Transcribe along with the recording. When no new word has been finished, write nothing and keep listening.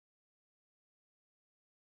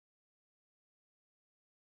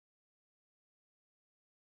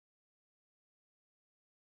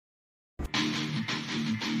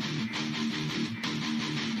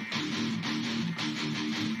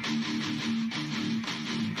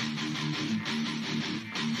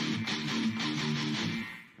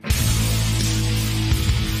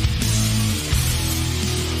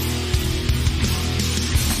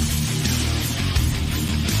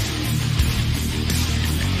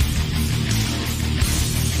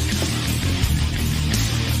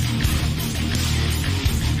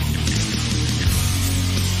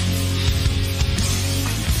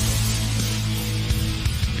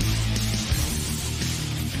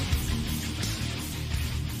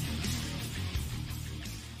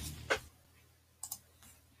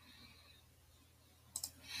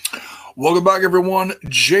Welcome back, everyone.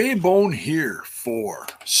 J-Bone here for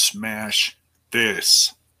Smash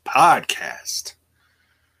This Podcast.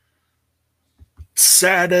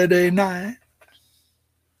 Saturday night.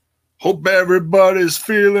 Hope everybody's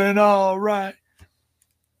feeling all right.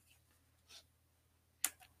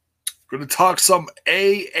 Going to talk some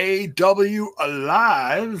AAW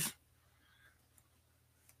Alive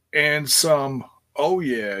and some,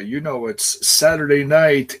 it's Saturday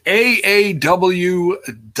night, AAW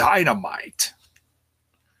Dynamite.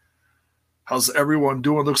 How's everyone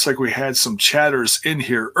doing? Looks like we had some chatters in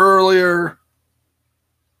here earlier.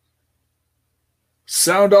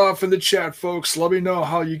 Sound off in the chat, folks. Let me know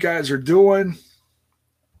how you guys are doing.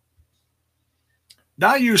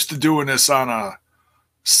 Not used to doing this on a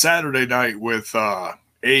Saturday night with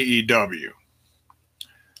AEW.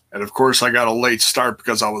 And of course, I got a late start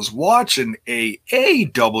because I was watching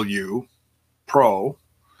AAW Pro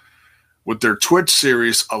with their Twitch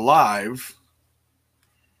series Alive.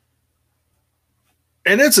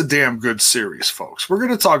 And it's a damn good series, folks. We're going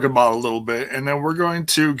to talk about it a little bit, and then we're going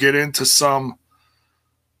to get into some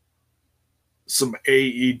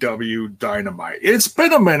AEW Dynamite. It's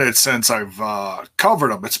been a minute since I've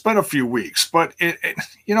covered them. It's been a few weeks, but it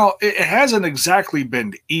hasn't exactly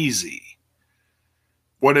been easy.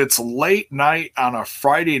 When it's late night on a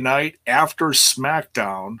Friday night after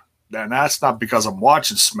SmackDown, and that's not because I'm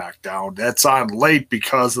watching SmackDown. That's on late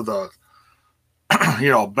because of the,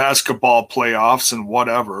 basketball playoffs and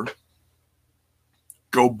whatever.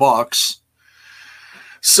 Go Bucks.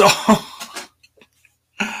 So,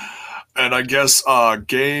 and I guess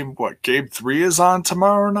game 3 is on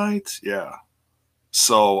tomorrow night? Yeah.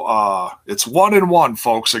 So it's 1-1,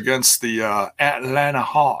 folks, against the Atlanta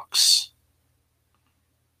Hawks.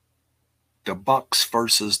 The Bucks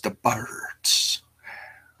versus the Birds.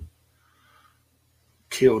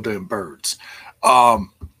 Kill them birds. So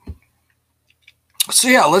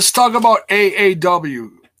yeah, let's talk about AAW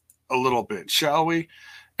a little bit, shall we?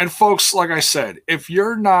 And folks, like I said, if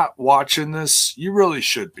you're not watching this, you really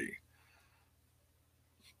should be.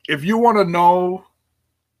 If you want to know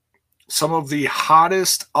some of the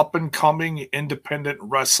hottest up-and-coming independent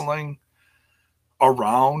wrestling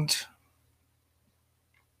around,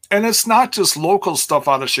 and it's not just local stuff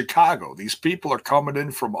out of Chicago. These people are coming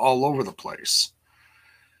in from all over the place.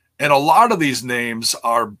 And a lot of these names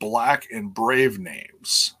are black and brave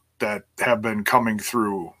names that have been coming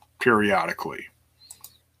through periodically.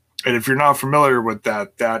 And if you're not familiar with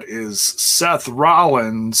that, that is Seth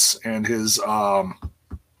Rollins and his,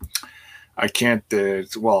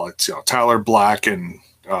 it's Tyler Black and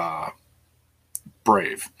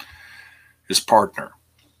Brave, his partner.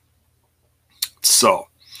 So,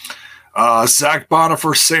 Zach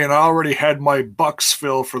Bonifer saying, I already had my Bucks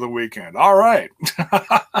fill for the weekend. All right.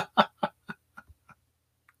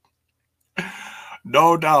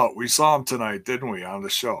 No doubt. We saw him tonight, didn't we, on the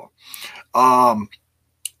show?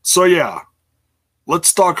 So, yeah,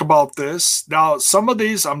 let's talk about this. Now, some of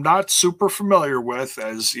these I'm not super familiar with,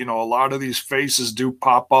 as, a lot of these faces do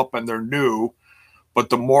pop up and they're new. But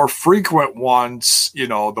the more frequent ones,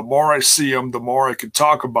 the more I see them, the more I can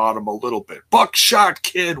talk about them a little bit. Buckshot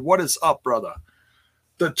Kid, what is up, brother?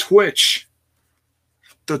 The Twitch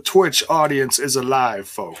audience is alive,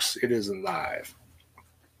 folks. It is alive.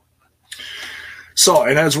 So,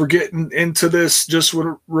 and as we're getting into this, just want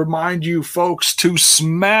to remind you folks to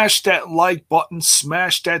smash that like button,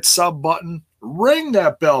 smash that sub button, ring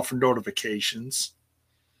that bell for notifications.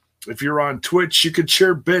 If you're on Twitch, you can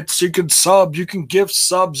share bits, you can sub, you can give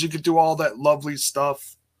subs, you can do all that lovely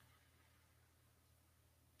stuff.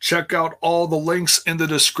 Check out all the links in the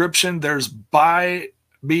description. There's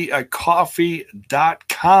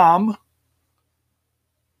buymeacoffee.com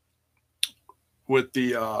with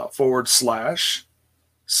the /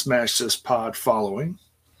 smash this pod following.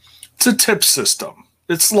 It's a tip system.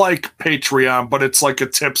 It's like Patreon, but it's like a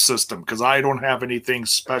tip system because I don't have anything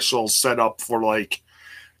special set up for like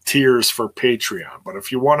tiers for Patreon. But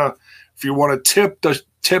if you want to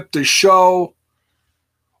tip the show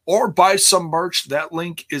or buy some merch, that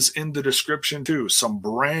link is in the description too. Some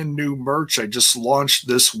brand new merch I just launched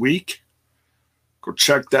this week. Go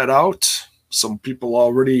check that out. Some people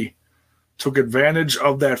already took advantage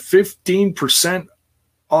of that 15%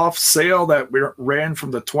 off sale that we ran from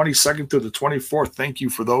the 22nd to the 24th. Thank you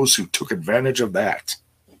for those who took advantage of that.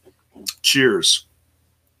 Cheers.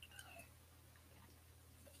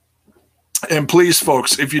 And please,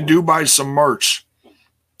 folks, if you do buy some merch,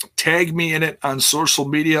 tag me in it on social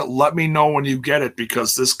media. Let me know when you get it,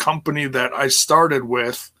 because this company that I started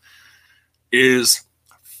with is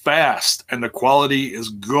fast and the quality is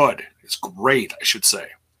good. It's great, I should say.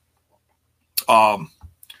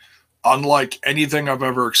 unlike anything I've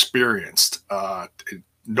ever experienced.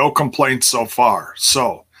 No complaints so far.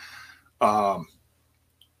 So go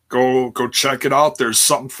check it out. There's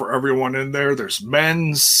something for everyone in there. There's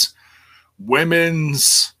men's,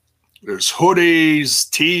 women's, there's hoodies,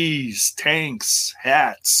 tees, tanks,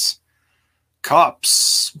 hats,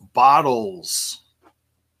 cups, bottles,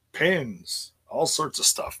 pins, all sorts of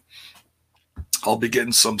stuff. I'll be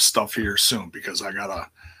getting some stuff here soon because I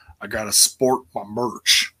gotta sport my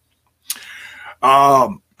merch.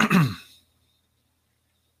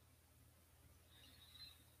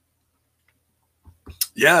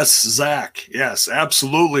 Yes, Zach. Yes,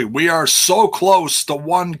 absolutely. We are so close to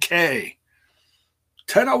 1K.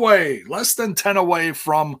 10 away, less than 10 away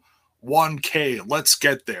from 1K. Let's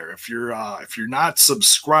get there. If you're not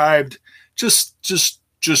subscribed, just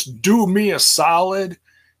do me a solid.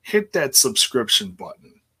 Hit that subscription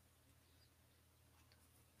button.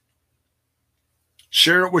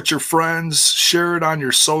 Share it with your friends. Share it on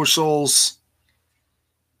your socials.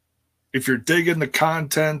 If you're digging the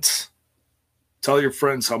content, tell your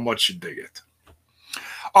friends how much you dig it.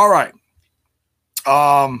 All right.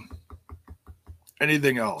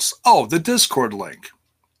 Anything else? Oh, the Discord link.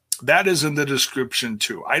 That is in the description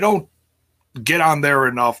too. I don't get on there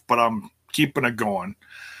enough, but I'm keeping it going.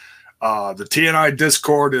 The TNI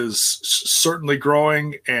Discord is certainly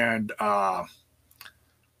growing, and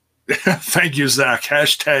thank you, Zach.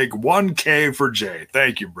 Hashtag 1K for Jay.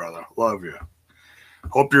 Thank you, brother. Love you.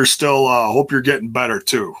 Hope you're still. Hope you're getting better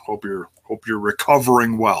too. Hope you're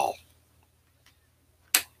recovering well.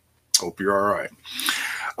 Hope you're all right.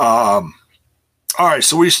 All right,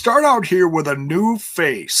 so we start out here with a new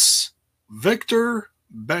face, Victor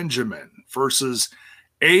Benjamin versus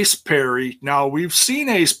Ace Perry. Now, we've seen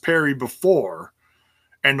Ace Perry before,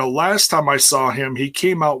 and the last time I saw him, he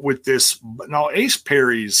came out with this. Now, Ace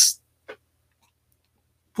Perry's,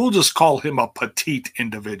 we'll just call him a petite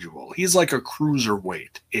individual. He's like a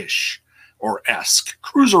cruiserweight-ish or esque.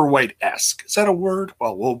 Cruiserweight-esque. Is that a word?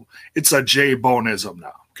 Well, it's a J-Boneism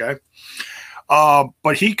now, okay?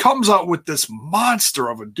 But he comes out with this monster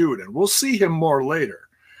of a dude, and we'll see him more later.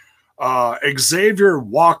 Xavier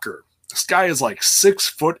Walker. This guy is like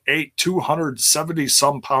 6'8", 270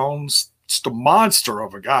 some pounds. Just a monster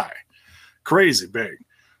of a guy. Crazy big.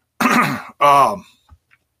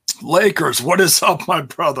 Lakers, what is up, my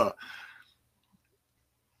brother?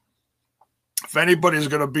 If anybody's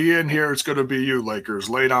going to be in here, it's going to be you, Lakers,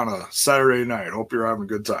 late on a Saturday night. Hope you're having a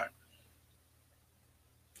good time.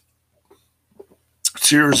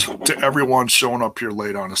 Cheers to everyone showing up here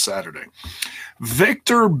late on a Saturday.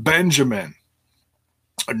 Victor Benjamin,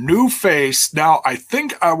 a new face. Now, I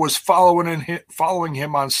think I was following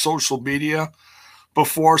him on social media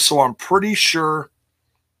before, so I'm pretty sure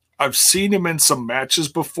I've seen him in some matches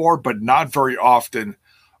before, but not very often.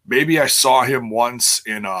 Maybe I saw him once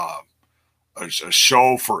in a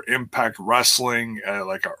show for Impact Wrestling,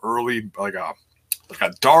 like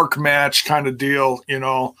a dark match kind of deal. You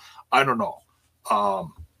know, I don't know.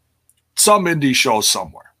 Some indie show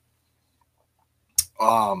somewhere.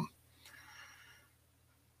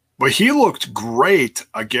 But he looked great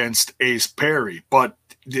against Ace Perry. But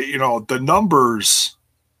the numbers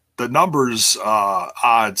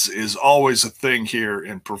odds is always a thing here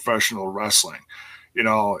in professional wrestling. You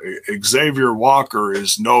know, Xavier Walker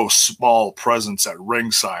is no small presence at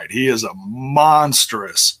ringside. He is a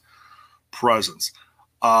monstrous presence.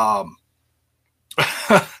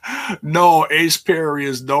 No, Ace Perry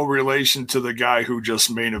is no relation to the guy who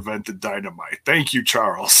just main evented Dynamite. Thank you,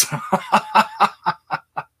 Charles.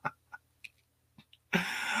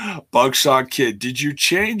 Buckshot Kid, did you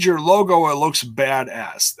change your logo? It looks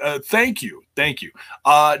badass. Thank you.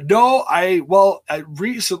 No,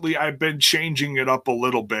 recently I've been changing it up a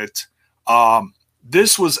little bit.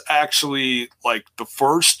 This was actually like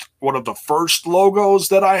one of the first logos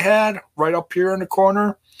that I had right up here in the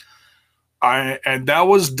corner. And that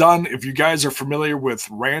was done, if you guys are familiar with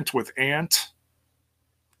Rant with Ant,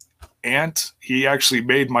 he actually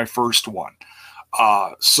made my first one.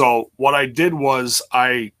 So what I did was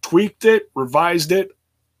I tweaked it, revised it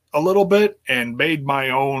a little bit, and made my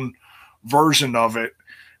own version of it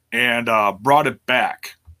and brought it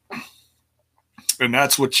back. And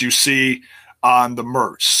that's what you see on the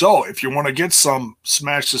merch. So if you want to get some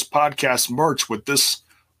Smash This Podcast merch with this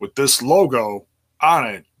logo on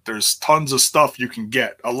it, there's tons of stuff you can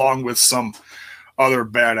get along with some other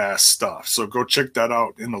badass stuff. So go check that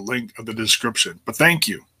out in the link of the description. But thank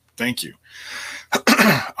you.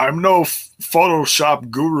 I'm no Photoshop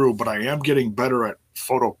guru, but I am getting better at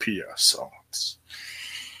Photopea. So it's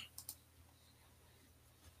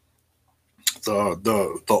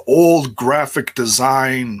the old graphic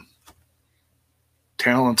design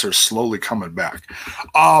talents are slowly coming back.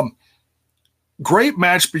 Great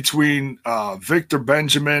match between Victor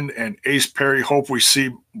Benjamin and Ace Perry. Hope we see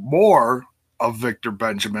more of Victor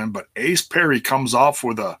Benjamin, but Ace Perry comes off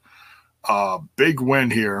with a big win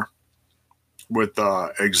here with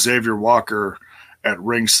Xavier Walker at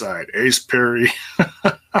ringside. Ace Perry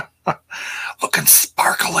looking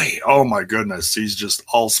sparkly. Oh my goodness, he's just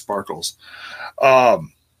all sparkles.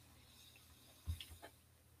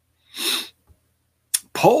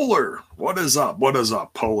 Polar, what is up? What is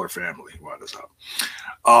up, Polar family? What is up?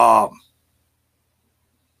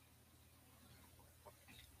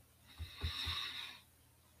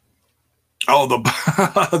 Oh,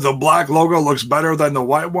 the black logo looks better than the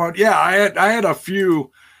white one. Yeah, I had a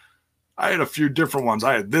few different ones.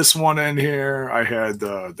 I had this one in here. I had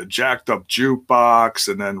the jacked up jukebox,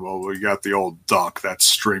 and then we got the old duck.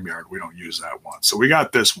 That's StreamYard. We don't use that one, so we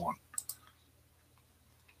got this one.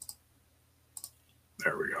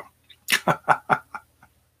 There we go.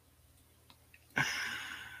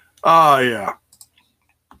 Oh yeah.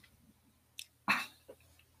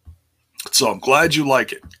 So I'm glad you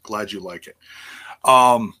like it. Glad you like it.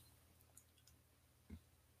 One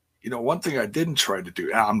thing I didn't try to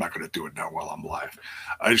do. I'm not going to do it now while I'm live.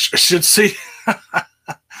 I should see.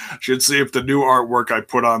 Should see if the new artwork I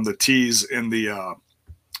put on the tees in the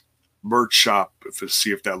merch shop.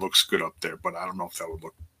 See if that looks good up there. But I don't know if that would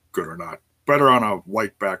look good or not. Better on a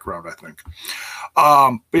white background, I think.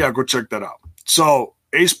 But yeah, go check that out. So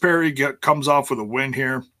Ace Perry comes off with a win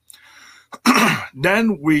here.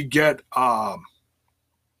 Then we get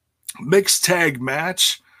mixed tag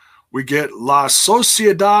match. We get La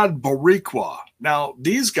Sociedad Boricua. Now,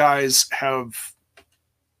 these guys have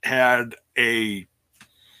had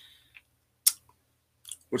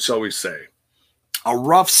what shall we say, a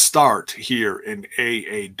rough start here in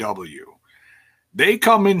AAW. They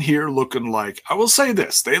come in here looking like, I will say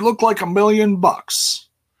this, they look like $1 million.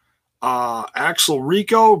 Axel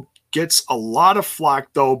Rico gets a lot of flack,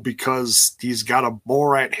 though, because he's got a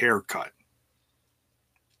Borat haircut.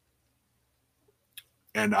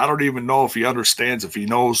 And I don't even know if he understands, if he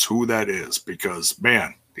knows who that is, because,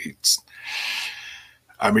 man,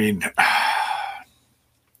 I'm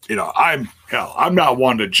not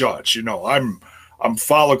one to judge. I'm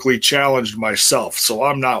follically challenged myself, so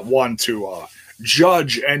I'm not one to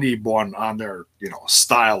judge anyone on their,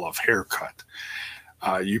 style of haircut.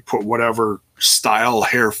 You put whatever style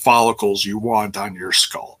hair follicles you want on your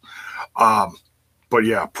skull. But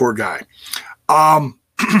yeah, poor guy.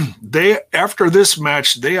 After this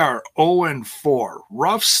match, they are 0-4.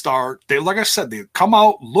 Rough start. Like I said, they come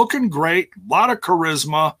out looking great, a lot of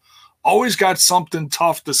charisma, always got something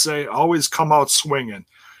tough to say, always come out swinging.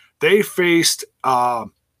 They faced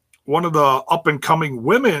one of the up-and-coming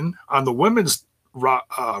women on the women's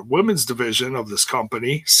division of this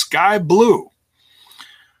company, Sky Blue.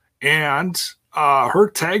 And her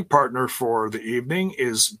tag partner for the evening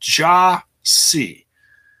is Ja C.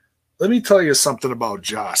 Let me tell you something about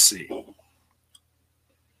Ja C.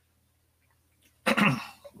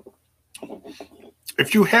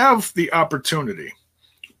 If you have the opportunity,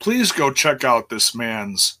 please go check out this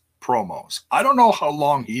man's promos. I don't know how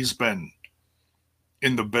long he's been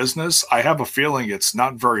in the business. I have a feeling it's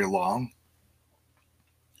not very long.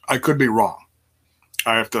 I could be wrong.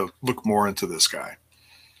 I have to look more into this guy.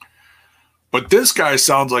 But this guy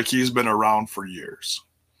sounds like he's been around for years.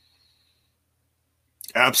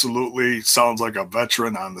 Absolutely sounds like a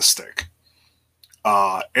veteran on the stick.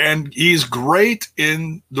 And he's great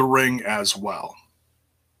in the ring as well.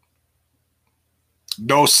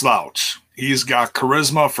 No slouch. He's got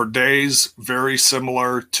charisma for days, very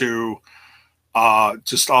similar to,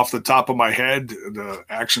 just off the top of my head, the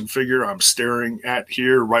action figure I'm staring at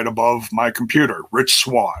here right above my computer, Rich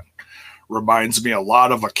Swann. Reminds me a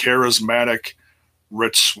lot of a charismatic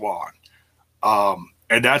Rich Swann.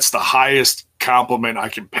 And that's the highest compliment I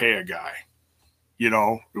can pay a guy.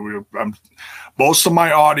 Most of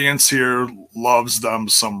my audience here loves them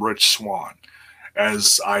some Rich Swann,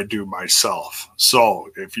 as I do myself. So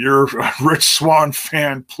if you're a Rich Swann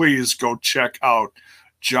fan, please go check out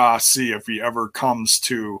Ja C if he ever comes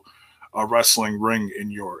to a wrestling ring in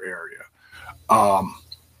your area.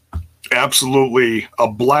 Absolutely a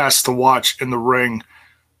blast to watch in the ring.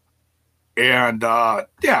 And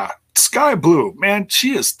yeah, Sky Blue, man,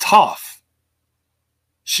 she is tough.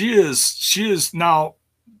 She is now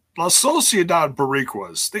La Sociedad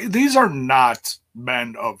Boricuas. These are not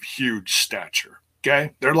men of huge stature.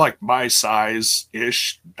 Okay, they're like my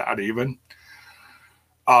size-ish, not even.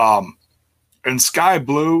 And Sky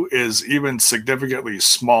Blue is even significantly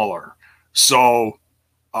smaller. So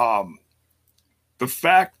the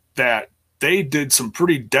fact that they did some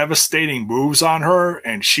pretty devastating moves on her,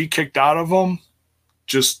 and she kicked out of them.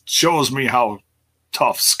 Just shows me how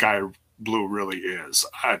tough Sky Blue really is.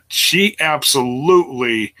 She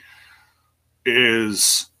absolutely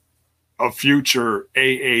is a future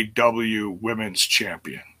AAW women's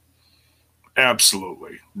champion.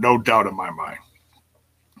 Absolutely. No doubt in my mind.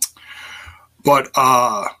 But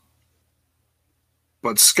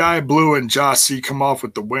Sky Blue and Jossie come off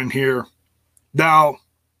with the win here. Now,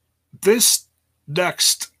 this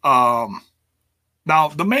next now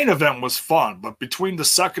the main event was fun, but between the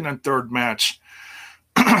second and third match,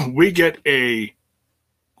 we get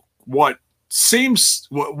what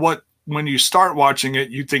when you start watching it,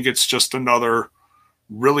 you think it's just another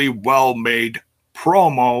really well-made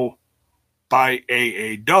promo by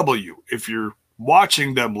AAW. If you're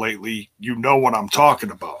watching them lately, you know what I'm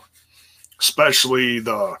talking about. Especially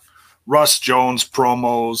the Russ Jones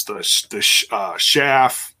promos, the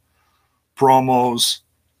Shaft promos.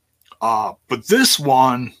 But this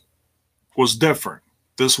one was different.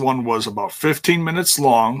 This one was about 15 minutes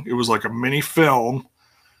long. It was like a mini film,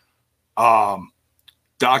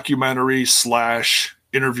 documentary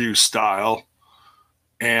 / interview style.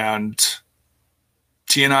 And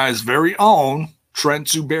TNI's very own Trent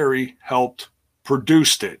Zuberi helped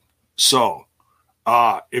produce it. So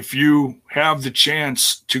if you have the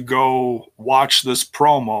chance to go watch this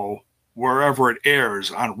promo wherever it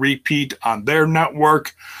airs on repeat on their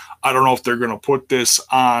network, I don't know if they're going to put this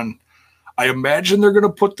on. I imagine they're going to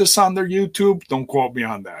put this on their YouTube. Don't quote me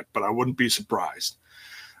on that, but I wouldn't be surprised.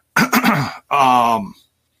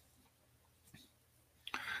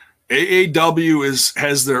 AAW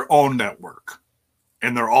has their own network,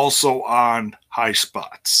 and they're also on High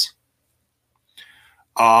Spots.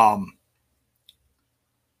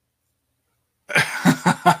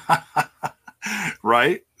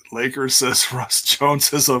 Right? Lakers says Russ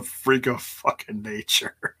Jones is a freak of fucking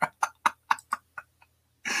nature.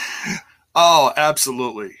 Oh,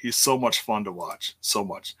 absolutely. He's so much fun to watch. So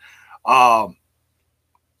much. But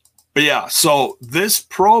yeah, so this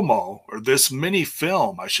promo, or this mini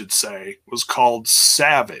film, I should say, was called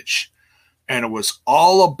Savage. And it was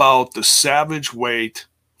all about the Savage Weight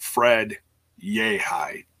Fred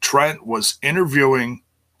Yehi. Trent was interviewing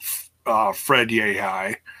Fred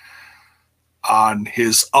Yehi on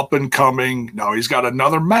his up-and-coming. Now, he's got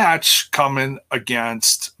another match coming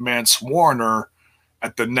against Mance Warner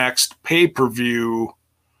at the next pay-per-view.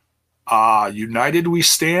 United We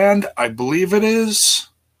Stand, I believe it is.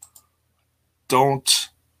 Don't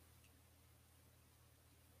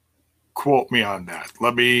quote me on that.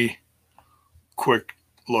 Let me quick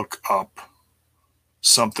look up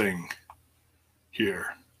something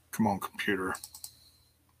here. Come on, computer.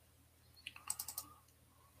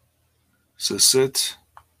 Is this it?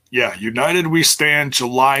 Yeah, United We Stand,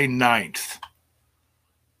 July 9th.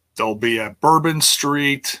 They'll be at Bourbon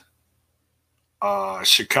Street,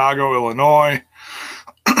 Chicago, Illinois.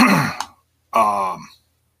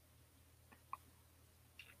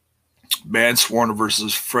 Mance Warner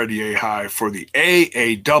versus Freddie Yehi for the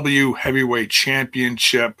AAW Heavyweight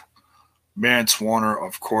Championship. Mance Warner,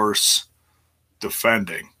 of course,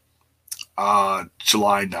 defending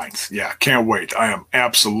July 9th. Yeah, can't wait. I am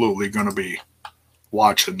absolutely going to be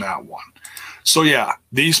watching that one. So, yeah,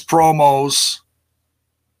 these promos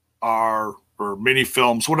are, or mini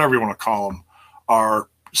films, whatever you want to call them, are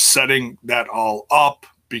setting that all up,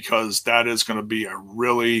 because that is going to be a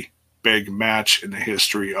really big match in the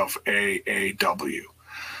history of AAW.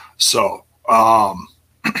 So, oh,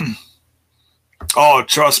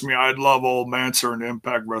 trust me, I'd love old Manser and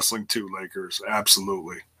Impact Wrestling too, Lakers.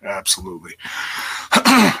 Absolutely. Absolutely.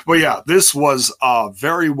 But yeah, this was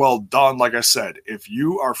very well done. Like I said, if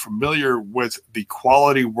you are familiar with the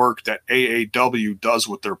quality work that AAW does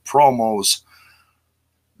with their promos,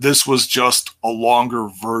 this was just a longer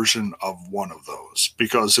version of one of those,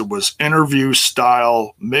 because it was interview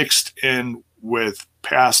style mixed in with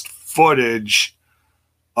past footage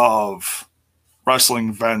of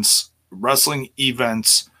wrestling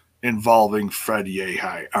events involving Fred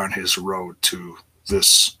Yehi on his road to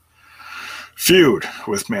this feud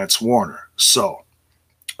with Mance Warner. So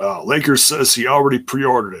Lakers says he already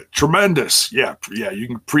pre-ordered it. Tremendous. Yeah, you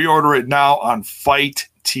can pre-order it now on Fight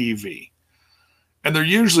TV. And they're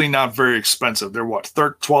usually not very expensive. They're what,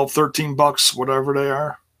 12, 13 bucks, whatever they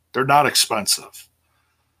are. They're not expensive.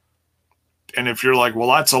 And if you're like,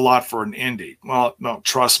 well, that's a lot for an indie. Well, no,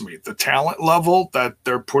 trust me. The talent level that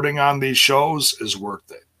they're putting on these shows is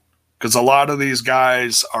worth it. Because a lot of these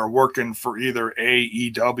guys are working for either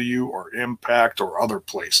AEW or Impact or other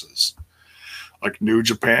places, like New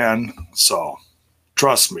Japan. So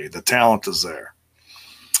trust me, the talent is there.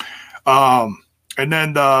 And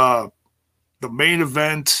then the main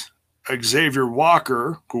event, Xavier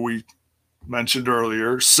Walker, who we mentioned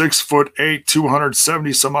earlier, 6'8",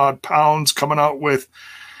 270 some odd pounds, coming out with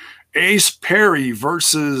Ace Perry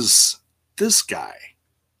versus this guy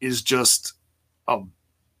is just a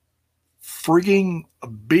frigging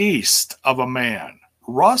beast of a man,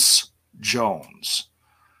 Russ Jones.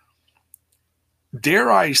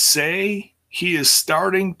 Dare I say, he is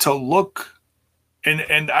starting to look,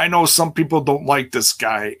 and I know some people don't like this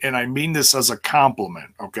guy, and I mean this as a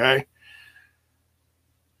compliment, okay?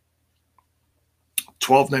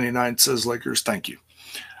 $12.99 says Lakers, thank you.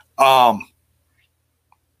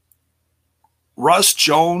 Russ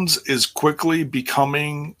Jones is quickly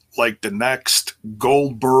becoming like the next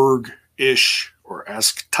Goldberg-ish or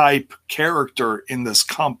esque type character in this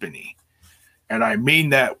company. And I mean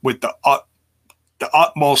that with the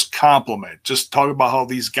utmost compliment. Just talk about how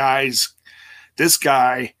this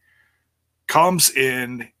guy comes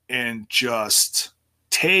in and just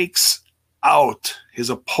takes out his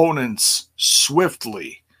opponents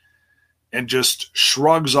swiftly and just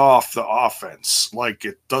shrugs off the offense like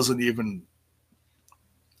it doesn't even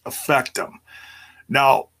affect him.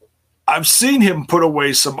 Now, I've seen him put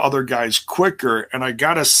away some other guys quicker, and I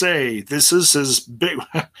gotta say, this is his big,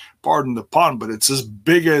 pardon the pun, but it's his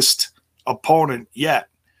biggest opponent yet.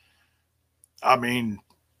 I mean,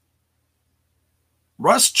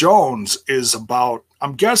 Russ Jones is about,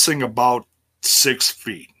 I'm guessing about 6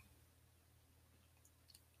 feet.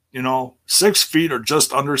 6 feet or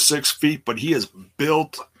just under 6 feet, but he is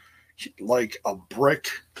built like a brick.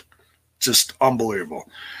 Just unbelievable.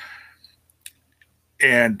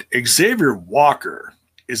 And Xavier Walker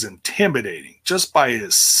is intimidating just by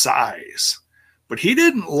his size. But he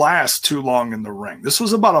didn't last too long in the ring. This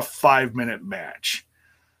was about a 5-minute match.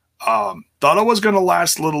 Thought it was going to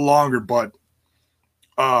last a little longer, but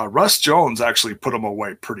Russ Jones actually put him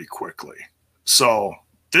away pretty quickly. So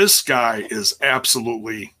this guy is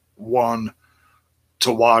absolutely one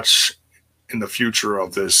to watch in the future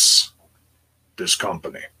of this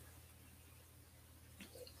company.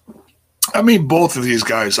 I mean, both of these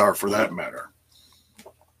guys are, for that matter.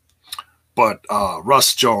 But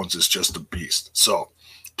Russ Jones is just a beast. So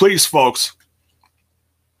please, folks,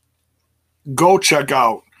 go check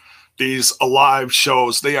out these Alive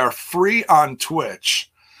shows. They are free on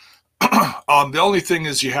Twitch. The only thing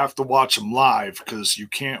is you have to watch them live because you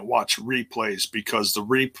can't watch replays because the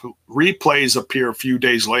replays appear a few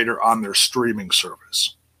days later on their streaming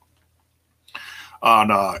service on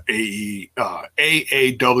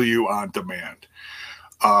AAW On Demand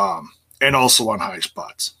and also on High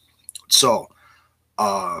Spots. So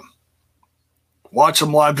watch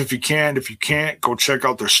them live if you can. If you can't, go check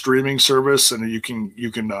out their streaming service, and you can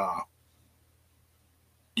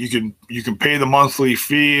pay the monthly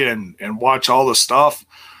fee and watch all the stuff,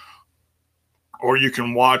 or you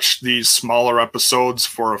can watch these smaller episodes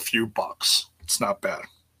for a few bucks. It's not bad.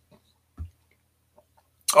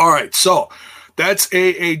 All right, so that's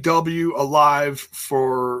AAW Alive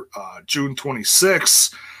for June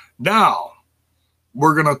 26th. Now,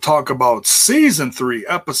 we're going to talk about Season 3,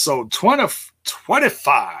 Episode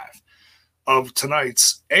 25 of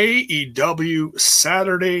tonight's AEW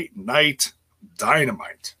Saturday Night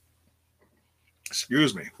Dynamite.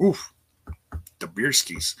 Excuse me. Oof. The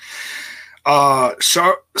Beerskis.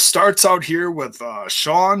 Starts out here with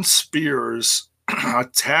Shawn Spears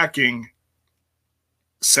attacking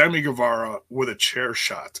Sammy Guevara with a chair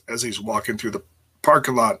shot as he's walking through the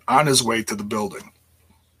parking lot on his way to the building.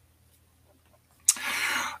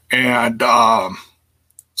 And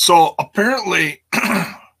so apparently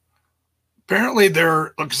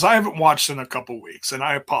they're, because I haven't watched in a couple weeks, and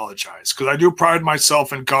I apologize because I do pride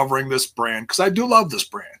myself in covering this brand because I do love this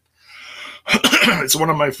brand. It's one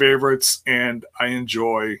of my favorites, and I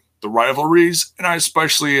enjoy the rivalries, and I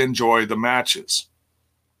especially enjoy the matches.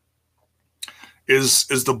 Is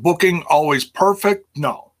the booking always perfect?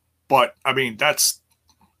 No. But, I mean, that's,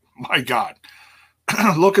 my God.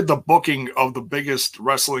 Look at the booking of the biggest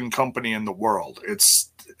wrestling company in the world.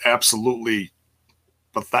 It's absolutely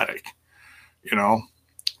pathetic,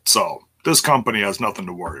 So, this company has nothing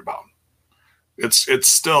to worry about. It's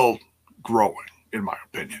still growing, in my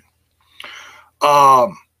opinion.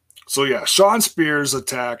 So, yeah, Shawn Spears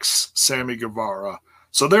attacks Sammy Guevara.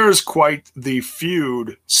 So there is quite the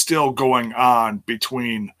feud still going on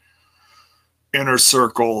between Inner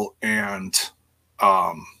Circle and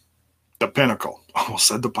the Pinnacle. Almost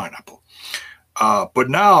said the Pineapple. But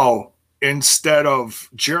now, instead of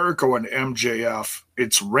Jericho and MJF,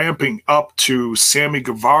 it's ramping up to Sammy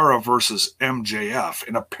Guevara versus MJF.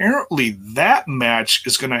 And apparently that match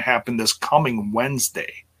is going to happen this coming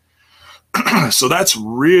Wednesday. So that's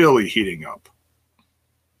really heating up.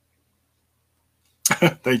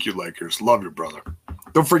 Thank you, Lakers. Love you, brother.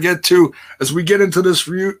 Don't forget to, as we get into this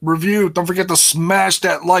review, don't forget to smash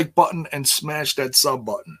that like button and smash that sub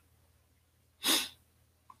button.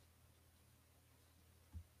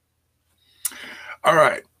 All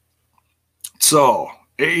right. So,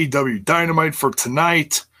 AEW Dynamite for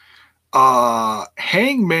tonight.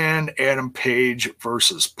 Hangman Adam Page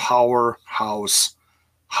versus Powerhouse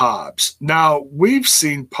Hobbs. Now, we've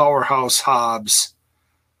seen Powerhouse Hobbs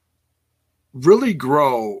really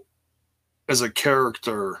grow as a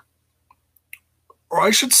character, or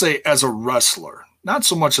I should say as a wrestler, not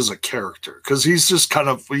so much as a character, because he's just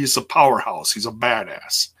he's a powerhouse. He's a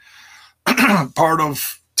badass. Part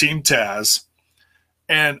of Team Taz.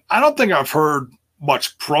 And I don't think I've heard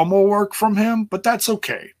much promo work from him, but that's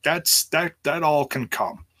okay. That all can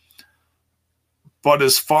come. But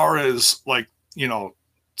as far as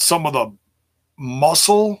some of the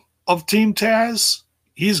muscle of Team Taz,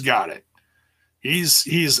 he's got it.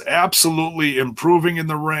 He's absolutely improving in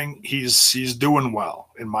the ring. He's doing well,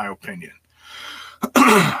 in my opinion.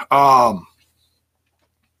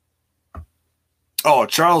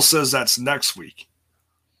 Charles says that's next week.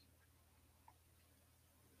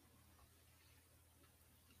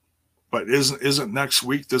 But isn't next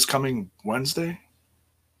week this coming Wednesday?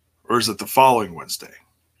 Or is it the following Wednesday?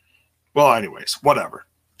 Well, anyways, whatever.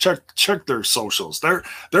 Check their socials.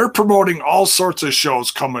 They're promoting all sorts of shows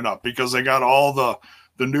coming up because they got all the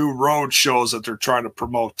new road shows that they're trying to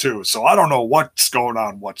promote too. So I don't know what's going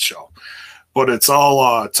on what show, but it's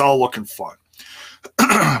all looking fun.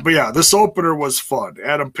 But yeah, this opener was fun.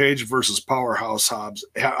 Adam Page versus Powerhouse Hobbs.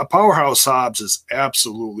 Powerhouse Hobbs is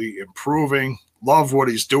absolutely improving. Love what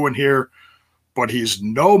he's doing here, but he's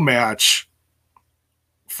no match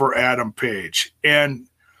for Adam Page. And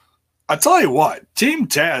I tell you what, Team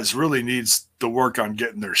Taz really needs to work on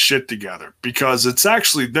getting their shit together because it's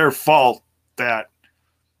actually their fault that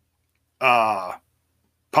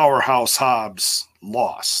Powerhouse Hobbs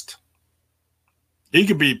lost. He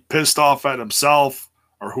could be pissed off at himself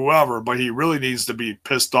or whoever, but he really needs to be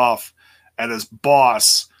pissed off at his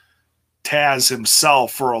boss, Taz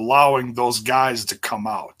himself, for allowing those guys to come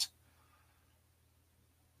out.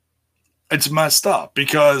 It's messed up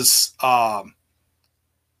because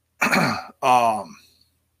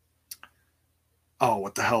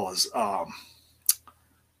what the hell is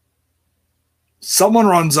someone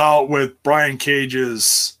runs out with Brian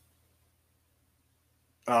Cage's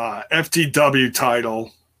FTW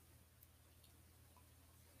title.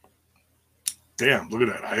 Damn, look at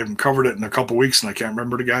that. I haven't covered it in a couple weeks and I can't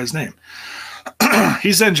remember the guy's name.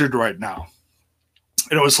 He's injured right now.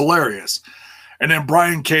 And it was hilarious. And then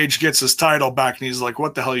Brian Cage gets his title back and he's like,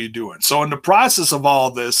 what the hell are you doing? So in the process of all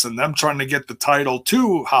this and them trying to get the title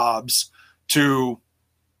to Hobbs to,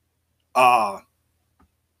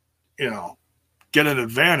 get an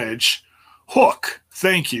advantage, Hook,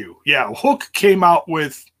 thank you. Yeah, Hook came out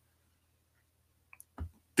with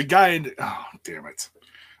the guy. Oh, damn it.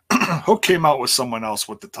 Hook came out with someone else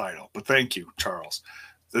with the title, but thank you, Charles.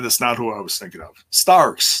 That is not who I was thinking of.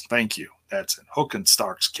 Starks, thank you. That's it. Hook and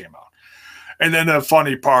Starks came out. And then the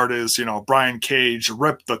funny part is, Brian Cage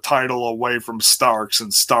ripped the title away from Starks,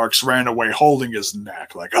 and Starks ran away holding his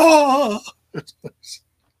neck like, oh!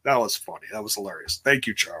 That was funny. That was hilarious. Thank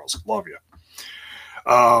you, Charles. Love you.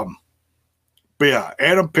 But yeah,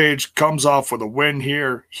 Adam Page comes off with a win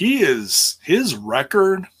here. His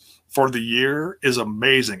record for the year is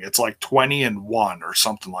amazing. It's like 20-1 or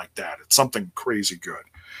something like that. It's something crazy good.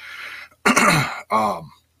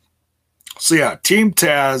 So yeah, Team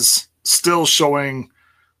Taz still showing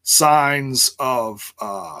signs of,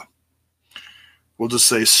 we'll just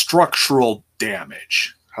say structural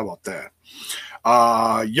damage. How about that?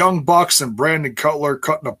 Young Bucks and Brandon Cutler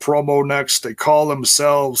cutting a promo next. They call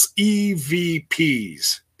themselves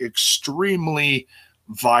EVPs, extremely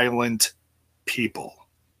violent people.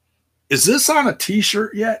 Is this on a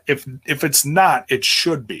t-shirt yet? If it's not, it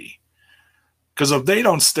should be. Because if they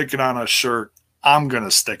don't stick it on a shirt, I'm going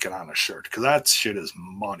to stick it on a shirt because that shit is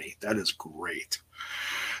money. That is great.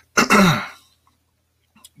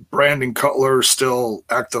 Brandon Cutler still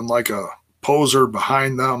acting like a poser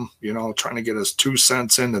behind them, trying to get his 2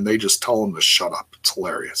 cents in, and they just tell him to shut up. It's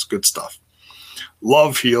hilarious. Good stuff.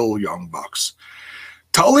 Love heel Young Bucks.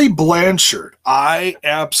 Tully Blanchard. I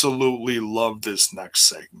absolutely love this next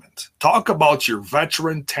segment. Talk about your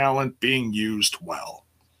veteran talent being used well.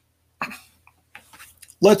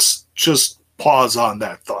 Let's just pause on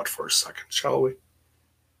that thought for a second, shall we?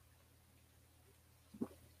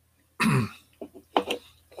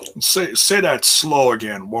 Say that slow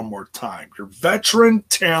again one more time. Your veteran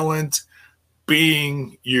talent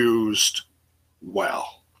being used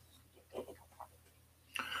well.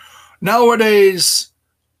 Nowadays,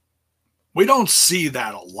 we don't see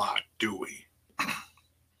that a lot, do we?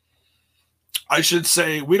 I should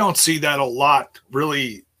say we don't see that a lot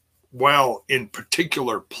really well in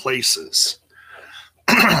particular places.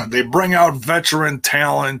 They bring out veteran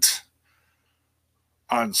talent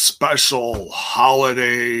on special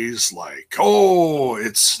holidays like, oh,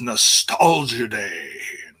 it's nostalgia day.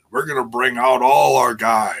 We're going to bring out all our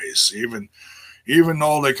guys, even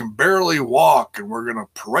though they can barely walk, and we're going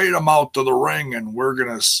to parade them out to the ring, and we're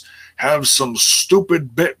going to have some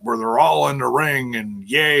stupid bit where they're all in the ring, and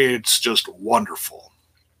yay, it's just wonderful.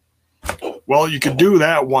 Well, you can do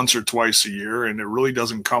that once or twice a year, and it really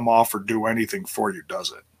doesn't come off or do anything for you,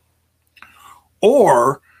 does it?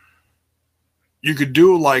 Or you could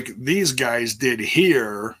do like these guys did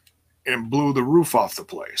here and blew the roof off the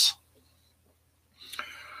place.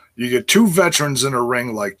 You get two veterans in a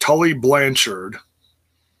ring like Tully Blanchard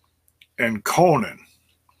and Conan.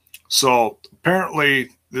 So apparently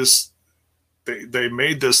they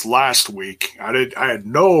made this last week. I had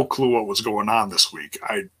no clue what was going on this week.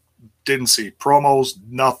 I didn't see promos,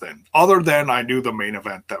 nothing, other than I knew the main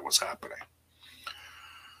event that was happening.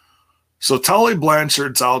 So Tully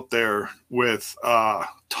Blanchard's out there with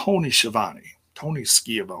Tony Schiavone,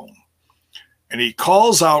 and he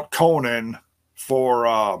calls out Conan for,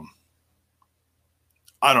 I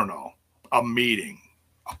don't know, a meeting,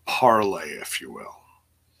 a parlay, if you will.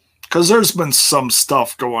 Because there's been some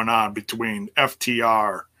stuff going on between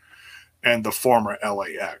FTR and the former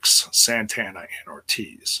LAX, Santana and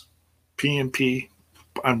Ortiz. PNP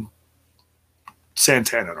and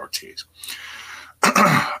Santana and Ortiz.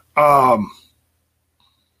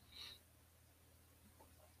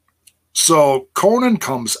 So Conan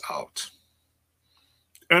comes out,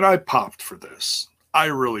 and I popped for this. I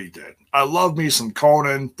really did. I love me some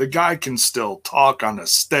Conan. The guy can still talk on a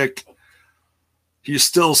stick. He's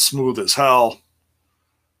still smooth as hell.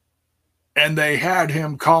 And they had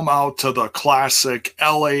him come out to the classic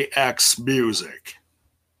LAX music.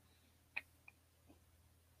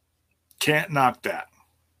 Can't knock that.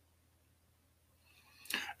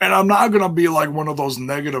 And I'm not going to be like one of those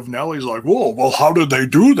negative Nellies like, whoa, well, how did they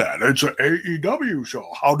do that? It's an AEW show.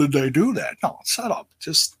 How did they do that? No, shut up.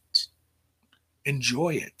 Just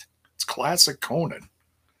enjoy it. It's classic Conan.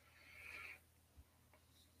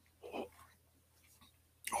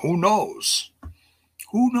 Who knows?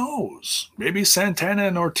 Who knows? Maybe Santana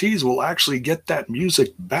and Ortiz will actually get that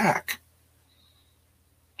music back.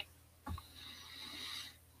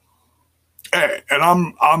 Hey,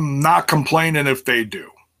 and I'm not complaining if they do.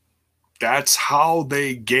 That's how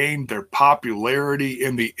they gained their popularity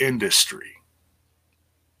in the industry.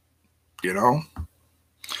 You know?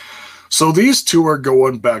 So these two are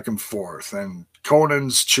going back and forth, and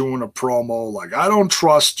Conan's chewing a promo like, I don't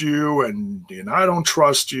trust you, and I don't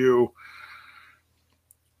trust you.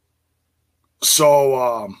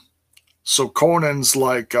 So Conan's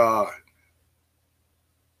like, and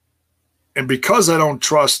because I don't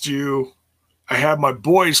trust you, I have my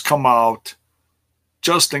boys come out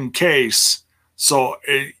just in case. So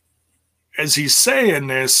as he's saying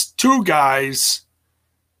this, two guys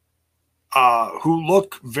who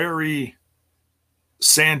look very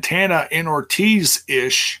Santana and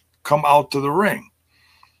Ortiz-ish come out to the ring.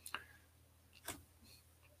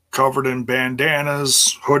 Covered in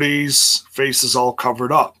bandanas, hoodies, faces all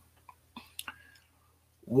covered up.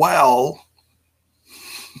 Well,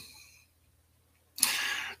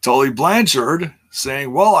 Tully Blanchard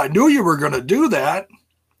saying, well, I knew you were going to do that,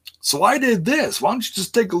 so I did this. Why don't you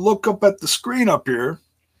just take a look up at the screen up here?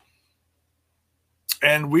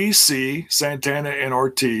 And we see Santana and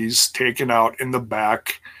Ortiz taken out in the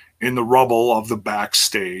back, in the rubble of the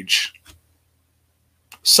backstage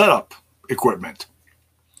setup equipment.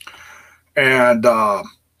 And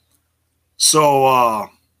so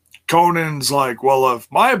Conan's like, well,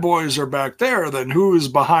 if my boys are back there, then who is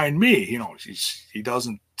behind me? He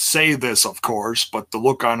doesn't say this, of course, but the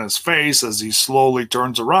look on his face as he slowly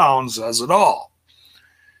turns around says it all.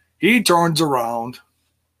 He turns around.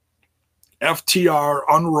 FTR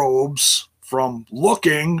unrobes from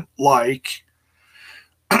looking like,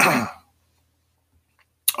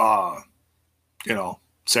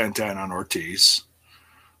 Santana and Ortiz.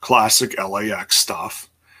 Classic LAX stuff.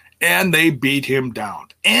 And they beat him down.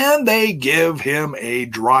 And they give him a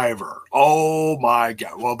driver. Oh, my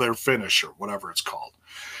God. Well, their finisher, whatever it's called.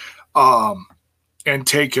 And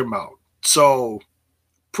take him out. So,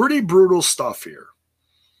 pretty brutal stuff here.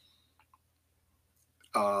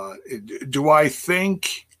 Do I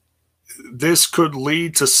think this could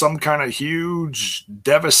lead to some kind of huge,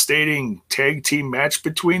 devastating tag team match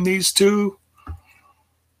between these two.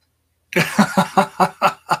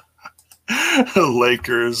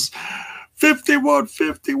 Lakers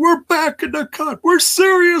 51-50. We're back in the cut. We're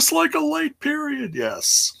serious like a late period.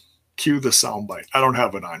 Yes. Cue the soundbite. I don't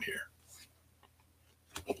have it on here.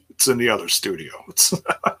 It's in the other studio.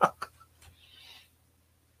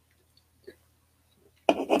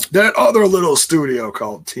 That other little studio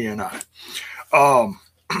called TNI.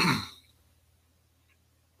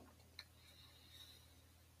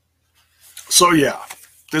 So yeah,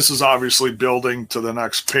 this is obviously building to the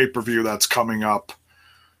next pay-per-view that's coming up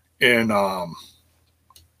in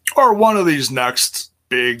or one of these next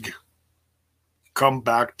big come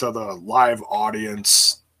back to the live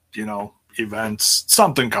audience, events,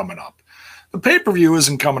 something coming up. The pay-per-view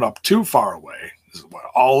isn't coming up too far away. This is what,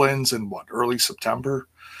 All-In's in early September.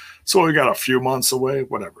 So we got a few months away,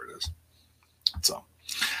 whatever it is. So,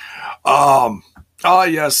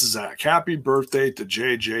 yes, Zach. Happy birthday to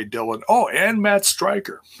J.J. Dillon. Oh, and Matt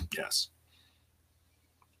Stryker. Yes.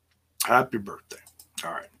 Happy birthday.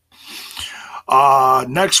 All right.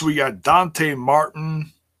 Next, we got Dante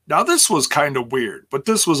Martin. Now, this was kind of weird, but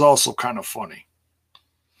this was also kind of funny.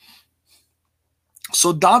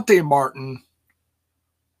 So, Dante Martin,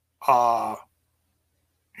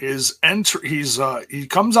 he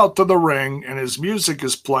comes out to the ring and his music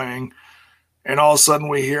is playing, and all of a sudden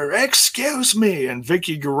we hear, "Excuse me," and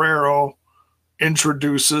Vicky Guerrero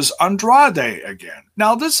introduces Andrade again.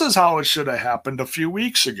 Now, this is how it should have happened a few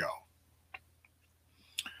weeks ago,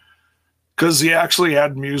 because he actually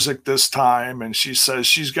had music this time, and she says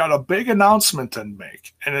she's got a big announcement to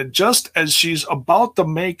make. And just as she's about to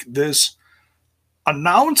make this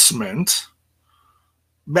announcement,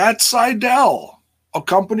 Matt Sydal,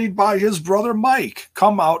 accompanied by his brother Mike,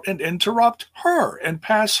 come out and interrupt her and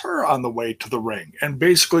pass her on the way to the ring and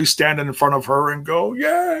basically stand in front of her and go,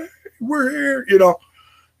 "Yeah, we're here,"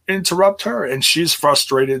 interrupt her. And she's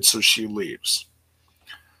frustrated, so she leaves.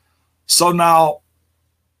 So now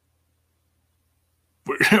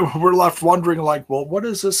we're left wondering, like, well, what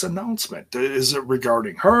is this announcement? Is it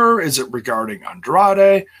regarding her? Is it regarding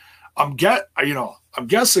Andrade? I'm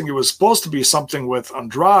guessing it was supposed to be something with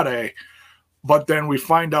Andrade, but then we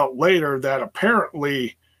find out later that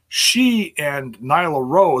apparently she and Nyla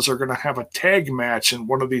Rose are going to have a tag match in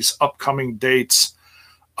one of these upcoming dates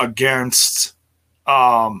against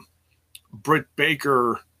Britt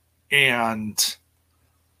Baker and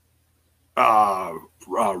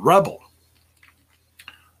Rebel.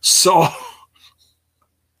 So,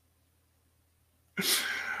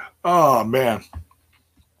 oh man.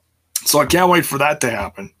 So I can't wait for that to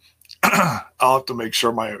happen. I'll have to make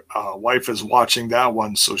sure my wife is watching that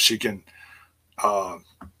one so she can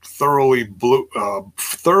thoroughly boo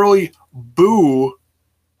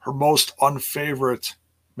her most unfavorite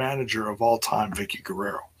manager of all time, Vicky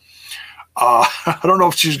Guerrero. I don't know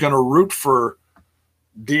if she's going to root for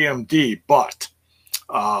DMD, but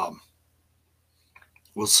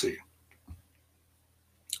we'll see.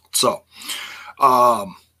 So,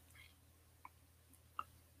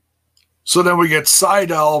 so then we get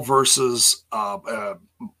Sydal versus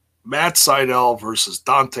Matt Sydal versus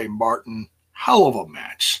Dante Martin. Hell of a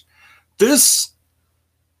match. This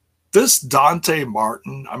Dante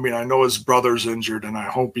Martin, I mean, I know his brother's injured, and I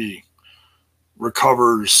hope he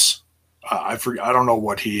recovers. I don't know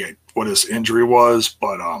what his injury was,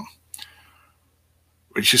 but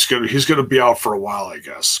he's gonna be out for a while, I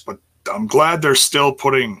guess. But I'm glad they're still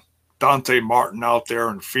putting Dante Martin out there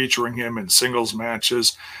and featuring him in singles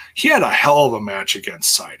matches. He had a hell of a match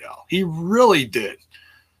against Sydal. He really did.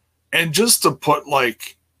 And just to put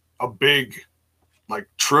like a big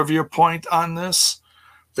trivia point on this,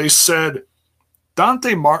 they said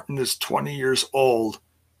Dante Martin is 20 years old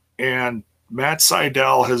and Matt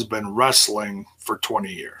Sydal has been wrestling for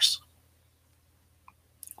 20 years.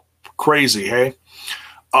 Crazy, hey?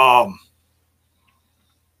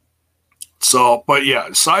 So, but yeah,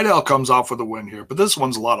 Sydal comes off with a win here. But this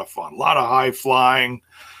one's a lot of fun. A lot of high flying,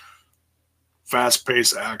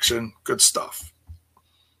 fast-paced action. Good stuff.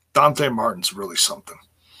 Dante Martin's really something.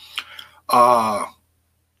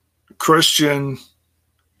 Christian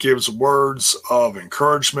gives words of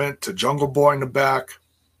encouragement to Jungle Boy in the back.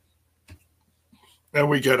 Then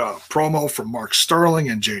we get a promo from Mark Sterling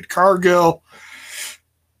and Jade Cargill.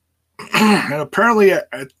 And apparently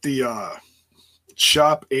at the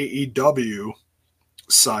Shop AEW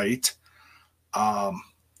site, I'm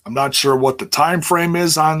not sure what the time frame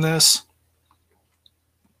is on this,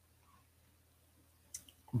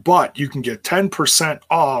 but you can get 10%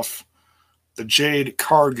 off the Jade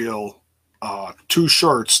Cargill 2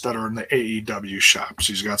 shirts that are in the AEW shop.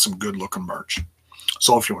 She's got some good looking merch.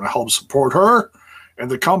 So if you want to help support her and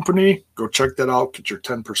the company, go check that out. Get your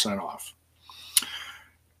 10% off.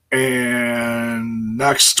 And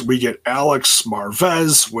next we get Alex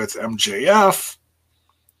Marvez with MJF.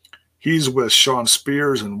 He's with Shawn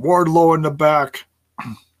Spears and Wardlow in the back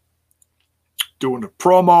doing a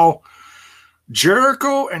promo.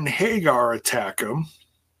 Jericho and Hagar attack him.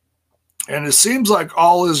 And it seems like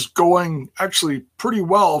all is going actually pretty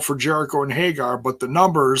well for Jericho and Hagar, but the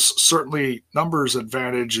numbers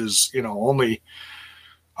advantage is, only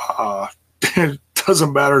it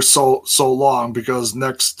doesn't matter so long, because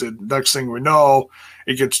next thing we know,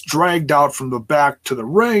 it gets dragged out from the back to the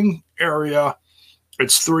ring area.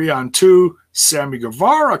 It's 3-on-2. Sammy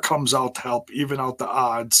Guevara comes out to help even out the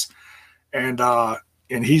odds,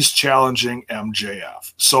 and he's challenging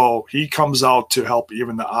MJF. So he comes out to help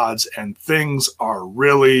even the odds, and things are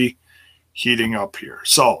really heating up here.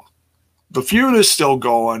 So the feud is still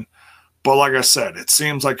going, but like I said, it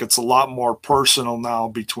seems like it's a lot more personal now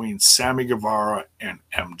between Sammy Guevara and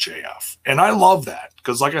MJF. And I love that,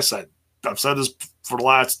 because like I said, I've said this for the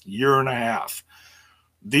last year and a half.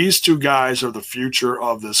 These 2 guys are the future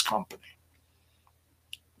of this company.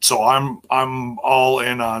 So I'm all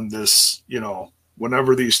in on this,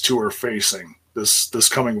 whenever these 2 are facing this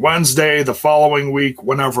coming Wednesday, the following week,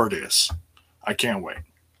 whenever it is. I can't wait.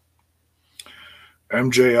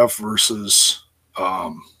 MJF versus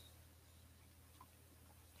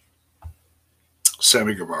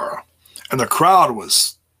Sammy Guevara. And the crowd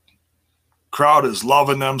is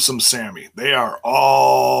loving them some Sammy. They are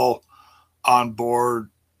all on board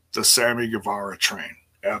the Sammy Guevara train.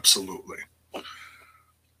 Absolutely.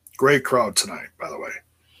 Great crowd tonight, by the way.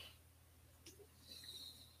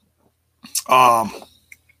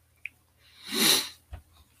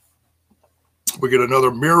 We get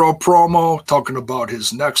another Miro promo talking about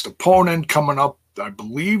his next opponent coming up, I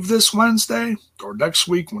believe, this Wednesday or next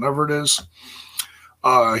week, whenever it is.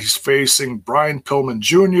 He's facing Brian Pillman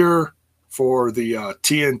Jr. for the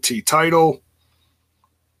TNT title.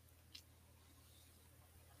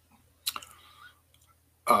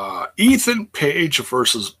 Ethan Page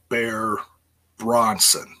versus Bear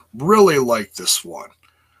Bronson. Really like this one.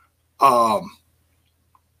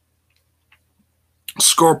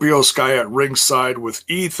 Scorpio Sky at ringside with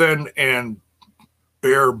Ethan, and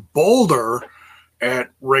Bear Boulder at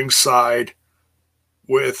ringside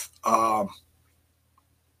with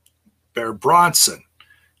Bear Bronson.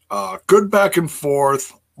 Good back and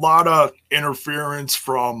forth. A lot of interference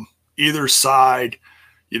from either side,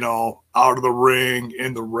 out of the ring,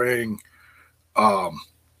 in the ring.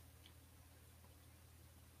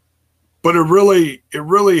 But it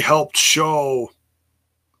really helped show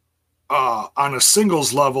on a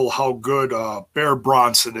singles level how good Bear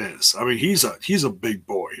Bronson is. I mean, he's a big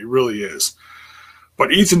boy. He really is.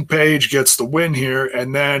 But Ethan Page gets the win here,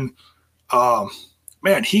 and then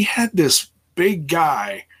he had this big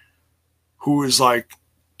guy who is like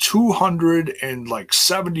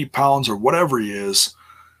 270 pounds or whatever he is.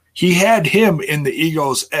 He had him in the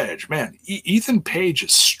Ego's Edge. Man, Ethan Page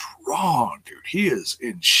is strong, dude. He is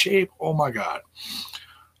in shape. Oh, my God.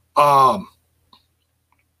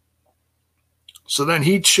 So then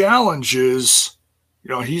he challenges,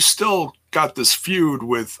 he's still got this feud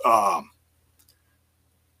with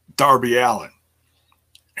Darby Allin.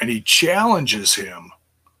 And he challenges him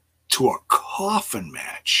to a coffin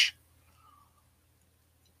match.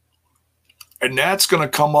 And that's going to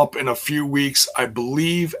come up in a few weeks, I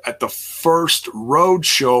believe, at the first road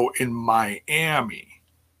show in Miami.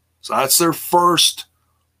 So that's their first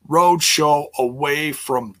road show away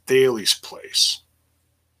from Daly's place.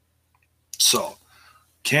 So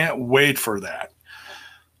can't wait for that.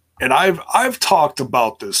 And I've talked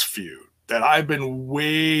about this feud, that I've been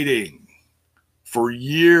waiting for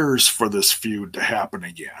years for this feud to happen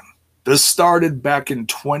again. This started back in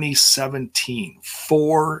 2017,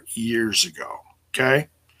 4 years ago, okay?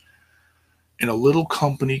 In a little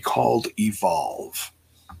company called Evolve.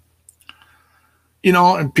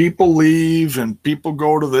 And people leave, and people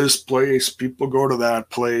go to this place, people go to that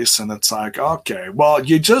place, and it's like, okay, well,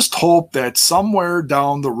 you just hope that somewhere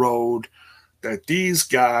down the road that these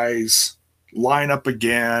guys line up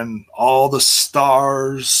again, all the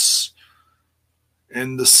stars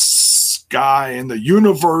in the sky and the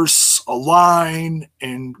universe align,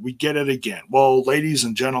 and we get it again. Well, ladies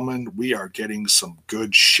and gentlemen, we are getting some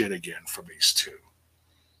good shit again from these two.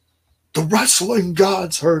 The wrestling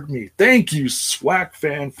gods heard me. Thank you, Swack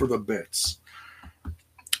Fan, for the bits.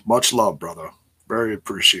 Much love, brother. Very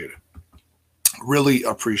appreciated. Really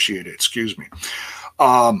appreciate it. Excuse me.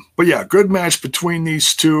 But yeah, good match between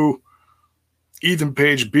these two. Ethan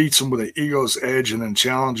Page beats him with an ego's edge and then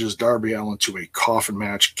challenges Darby Allin to a coffin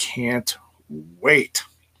match. Can't wait.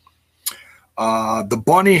 The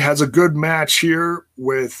Bunny has a good match here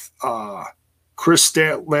with Chris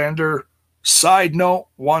Statlander. Side note,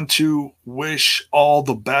 want to wish all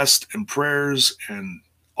the best and prayers and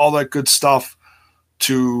all that good stuff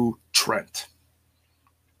to Trent,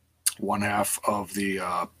 one half of the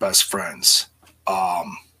Best Friends.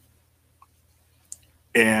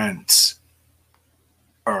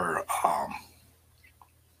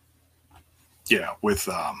 With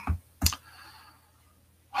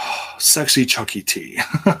sexy Chucky T.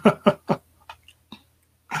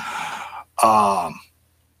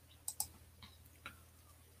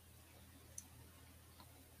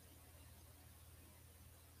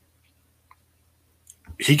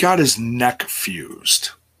 He got his neck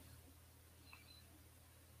fused.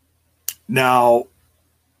 Now,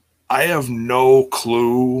 I have no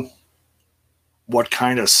clue what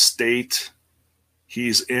kind of state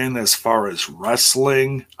he's in as far as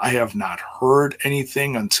wrestling. I have not heard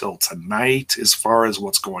anything until tonight as far as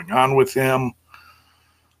what's going on with him.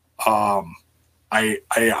 I'm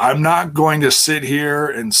not going to sit here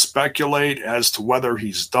and speculate as to whether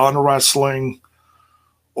he's done wrestling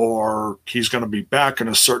or he's going to be back in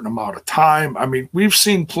a certain amount of time. I mean, we've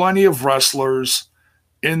seen plenty of wrestlers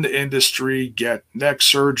in the industry get neck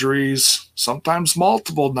surgeries, sometimes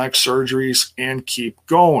multiple neck surgeries, and keep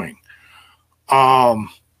going. Yeah,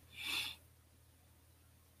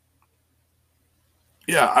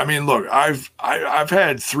 I mean, look, I've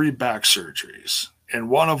had 3 back surgeries, and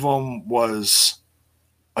one of them was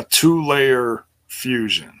a 2-layer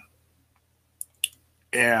fusion.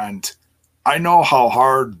 And I know how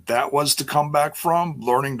hard that was to come back from,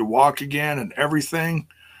 learning to walk again and everything.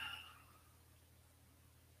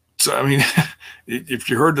 So, I mean, if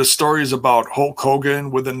you heard the stories about Hulk Hogan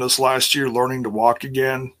within this last year learning to walk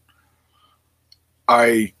again,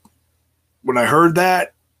 when I heard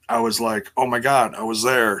that, I was like, oh my God, I was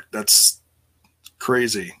there. That's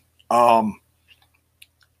crazy. I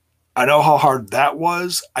know how hard that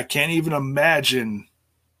was. I can't even imagine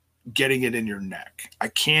getting it in your neck. I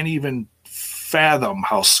can't even fathom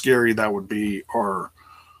how scary that would be or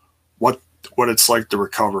what it's like to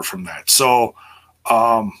recover from that. So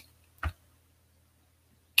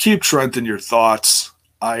keep Trent in your thoughts.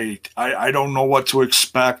 I don't know what to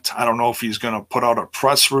expect. I don't know if he's going to put out a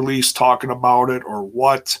press release talking about it or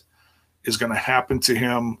what is going to happen to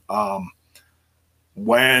him.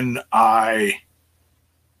 When I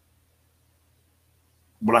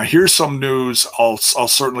hear some news, I'll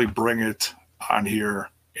certainly bring it on here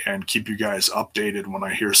and keep you guys updated when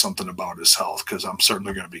I hear something about his health, because I'm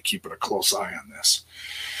certainly going to be keeping a close eye on this.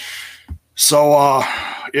 So,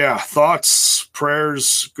 yeah, thoughts,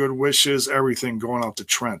 prayers, good wishes, everything going out to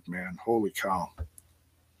Trent, man. Holy cow.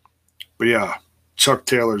 But, yeah, Chuck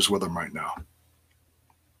Taylor's with him right now.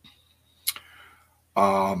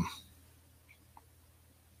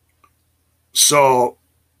 So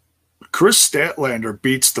Chris Statlander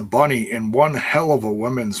beats the Bunny in one hell of a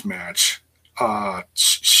women's match.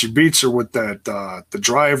 She beats her with that the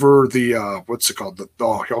driver, the what's it called?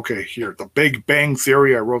 The Big Bang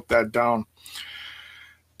Theory. I wrote that down.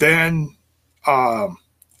 Then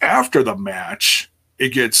after the match, it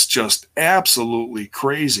gets just absolutely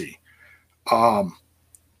crazy.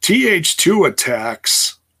 TH2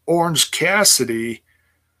 attacks Orange Cassidy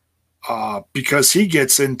because he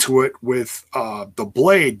gets into it with the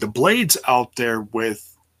Blade. The Blade's out there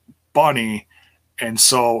with Bunny. And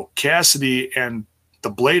so Cassidy and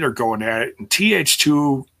the Blade are going at it, and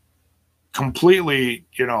TH2 completely,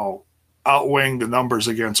 outweighing the numbers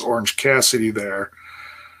against Orange Cassidy there.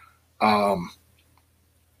 And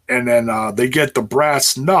then they get the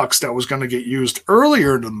brass knucks that was going to get used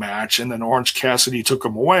earlier in the match, and then Orange Cassidy took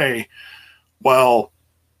them away. Well,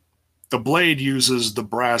 the Blade uses the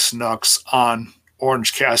brass knucks on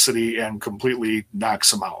Orange Cassidy and completely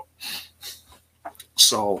knocks him out.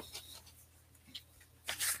 So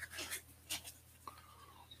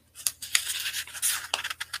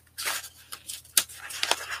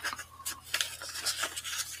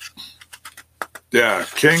yeah,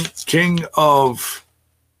 King of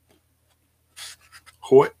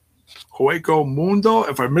Hueco Mundo.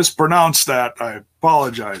 If I mispronounced that, I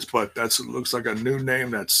apologize, but looks like a new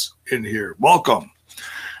name that's in here. Welcome.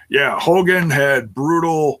 Yeah, Hogan had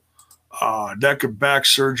brutal neck and back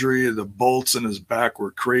surgery. The bolts in his back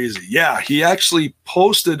were crazy. Yeah, he actually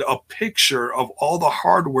posted a picture of all the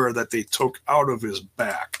hardware that they took out of his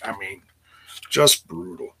back. I mean, just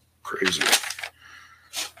brutal. Crazy.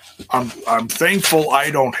 I'm thankful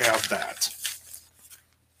I don't have that.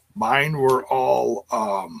 Mine were all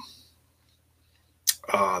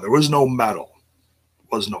There was no metal.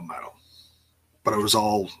 Was no metal. But it was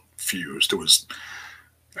all fused. It was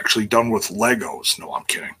actually done with Legos. No, I'm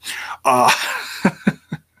kidding.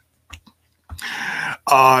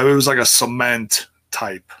 It was like a cement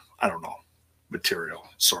type, I don't know, material,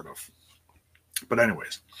 sort of. But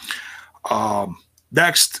anyways,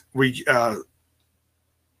 next we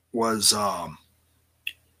was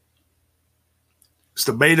it's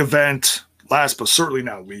the main event. Last but certainly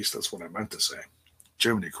not least, that's what I meant to say.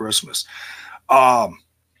 Jiminy Christmas.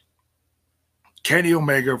 Kenny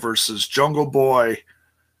Omega versus Jungle Boy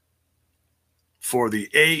for the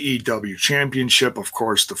AEW Championship, of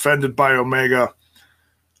course, defended by Omega.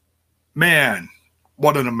 Man,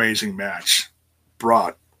 what an amazing match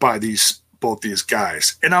brought by both these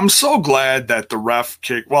guys. And I'm so glad that the ref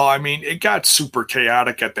kick, well, I mean, it got super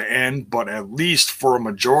chaotic at the end, but at least for a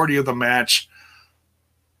majority of the match,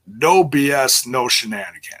 no BS, no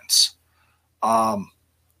shenanigans.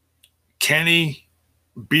 Kenny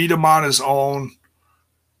beat him on his own.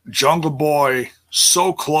 Jungle Boy,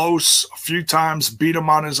 so close a few times, beat him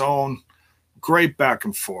on his own. Great back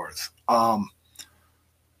and forth.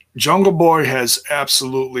 Jungle Boy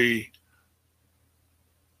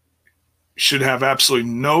should have absolutely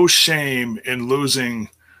no shame in losing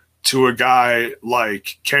to a guy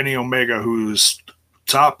like Kenny Omega, who's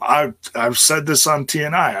top. I've said this on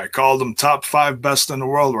TNI. I called him top 5 best in the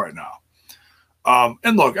world right now.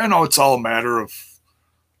 And look, I know it's all a matter of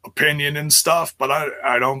opinion and stuff, but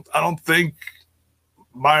I don't think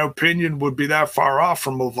my opinion would be that far off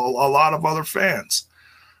from a lot of other fans.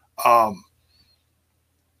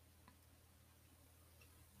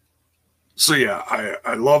 So yeah,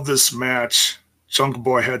 I love this match. Jungle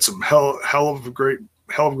Boy had some hell of a great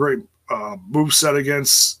moveset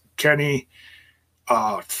against Kenny.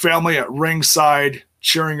 Family at ringside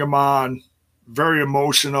cheering him on. Very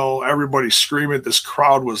emotional. Everybody screaming. This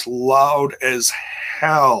crowd was loud as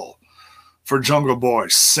hell for Jungle Boy,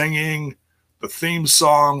 singing the theme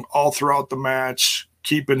song all throughout the match,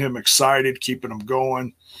 keeping him excited, keeping him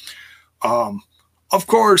going. Of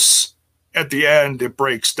course, at the end, it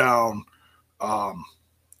breaks down.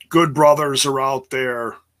 Good Brothers are out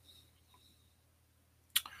there.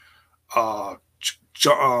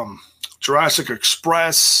 Jurassic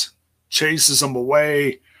Express chases them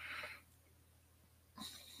away.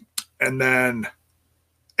 And then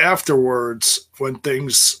afterwards, when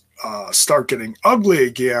things start getting ugly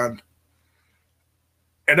again,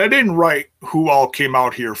 and I didn't write who all came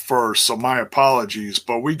out here first, so my apologies,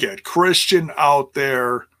 but we get Christian out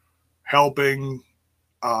there helping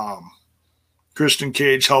Christian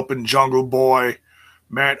Cage helping Jungle Boy,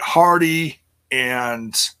 Matt Hardy,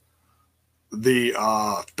 and the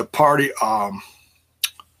party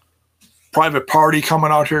Private Party coming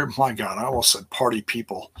out here. My God, I almost said party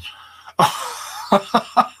people.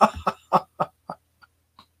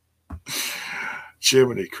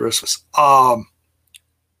 Jiminy Christmas.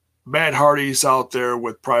 Matt Hardy's out there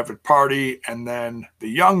with Private Party, and then the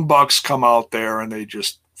Young Bucks come out there and they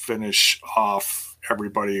just finish off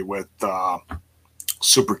everybody with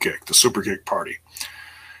Super Kick, the Super Kick Party.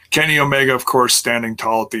 Kenny Omega, of course, standing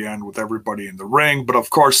tall at the end with everybody in the ring. But of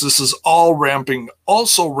course, this is all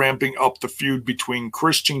also ramping up the feud between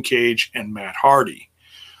Christian Cage and Matt Hardy.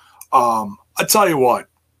 I tell you what,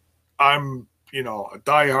 I'm, a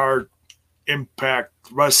diehard Impact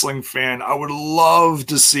Wrestling fan. I would love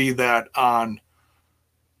to see that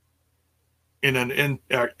in an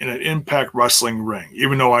Impact Wrestling ring,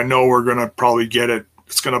 even though I know we're going to probably get it.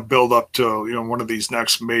 It's going to build up to, one of these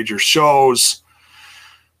next major shows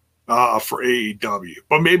for AEW,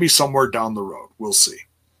 but maybe somewhere down the road. We'll see.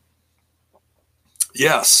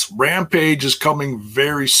 Yes, Rampage is coming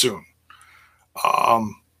very soon.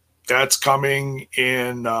 That's coming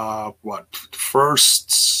in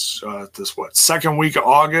second week of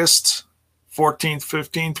August, 14th,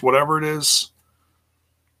 15th, whatever it is.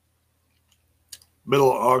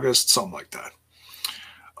 Middle of August, something like that.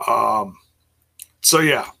 So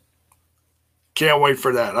yeah, can't wait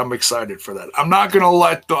for that. I'm excited for that. I'm not going to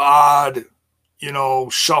let the odd,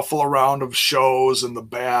 shuffle around of shows and the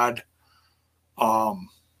bad,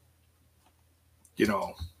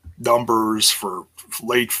 numbers for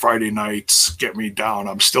late Friday nights get me down.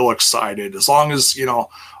 I'm still excited. As long as,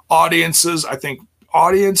 audiences, I think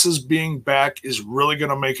audiences being back is really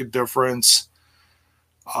going to make a difference.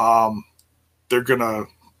 They're going to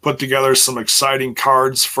put together some exciting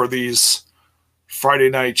cards for these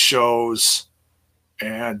Friday night shows,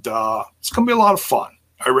 and it's going to be a lot of fun.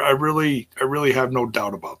 I really have no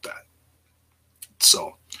doubt about that.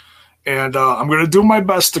 So, and I'm going to do my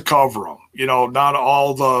best to cover them. Not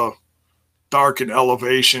all the Dark and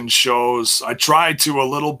Elevation shows. I tried to a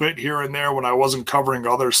little bit here and there when I wasn't covering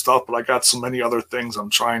other stuff, but I got so many other things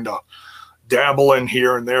I'm trying to dabble in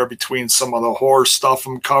here and there between some of the horror stuff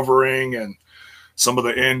I'm covering and some of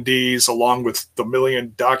the indies, along with the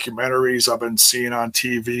million documentaries I've been seeing on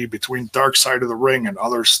TV between Dark Side of the Ring and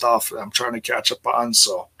other stuff I'm trying to catch up on.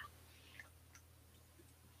 So,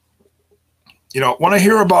 when I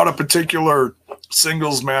hear about a particular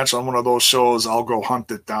singles match on one of those shows, I'll go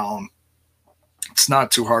hunt it down. It's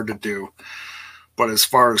not too hard to do. But as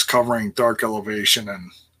far as covering Dark Elevation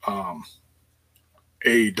and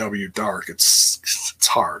AEW Dark, it's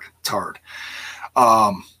hard. It's hard.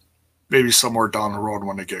 Maybe somewhere down the road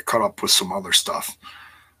when they get caught up with some other stuff.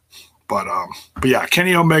 But yeah,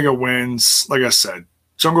 Kenny Omega wins. Like I said,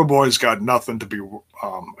 Jungle Boy's got nothing to be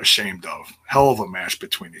ashamed of. Hell of a match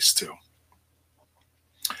between these two.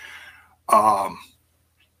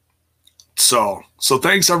 So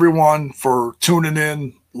thanks everyone for tuning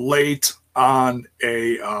in late on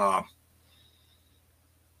a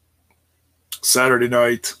Saturday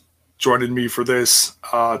night, joining me for this.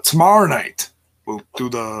 Tomorrow night, we'll do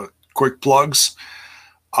the quick plugs.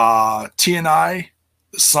 TNI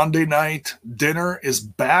Sunday night dinner is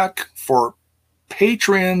back for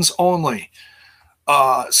Patreons only.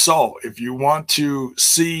 So if you want to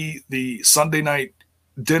see the Sunday night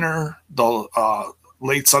dinner, the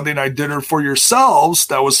late Sunday night dinner for yourselves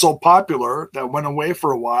that was so popular that went away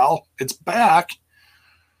for a while, it's back.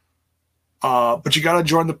 But you got to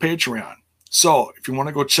join the Patreon. So if you want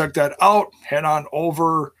to go check that out, head on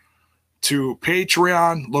over to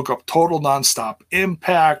Patreon, look up Total Nonstop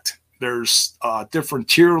Impact. There's different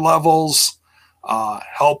tier levels,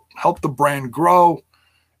 help the brand grow.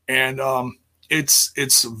 And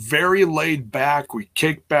it's very laid back. We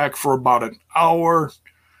kick back for about an hour.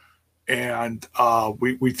 And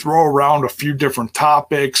we throw around a few different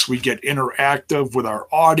topics. We get interactive with our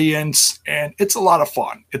audience, and it's a lot of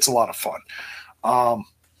fun. A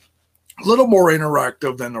little more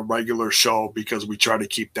interactive than a regular show because we try to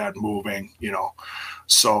keep that moving,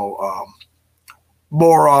 So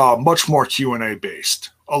much more Q&A based,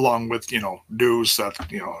 along with, news that,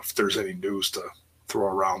 if there's any news to throw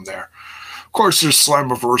around there. Of course, there's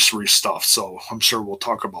Slammiversary stuff, so I'm sure we'll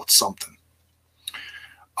talk about something.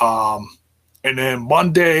 And then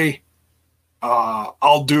Monday,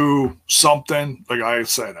 I'll do something. Like I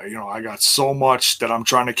said, I got so much that I'm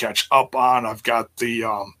trying to catch up on. I've got the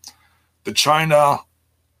China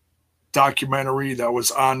documentary that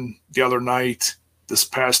was on the other night this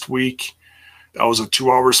past week. That was a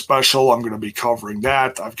 2-hour special. I'm going to be covering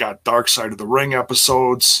that. I've got Dark Side of the Ring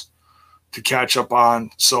episodes to catch up on.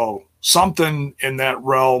 So something in that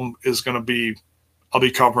realm is going to be, I'll be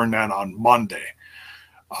covering that on Monday.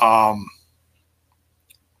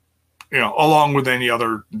 Along with any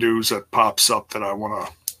other news that pops up that I want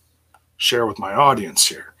to share with my audience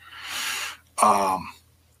here.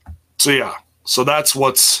 So that's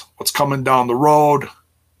what's coming down the road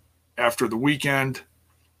after the weekend.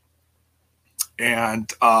 And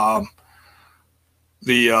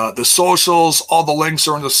the socials, all the links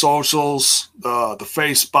are in the socials, the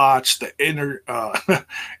Facebox, the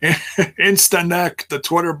Instaneck, the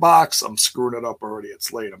Twitter box. I'm screwing it up already.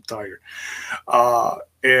 It's late. I'm tired.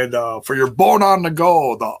 And for your Bone on the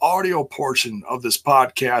Go, the audio portion of this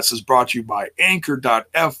podcast is brought to you by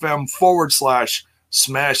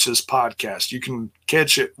anchor.fm/Smash This Podcast. You can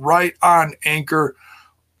catch it right on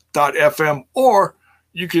anchor.fm, or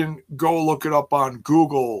you can go look it up on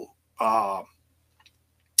Google,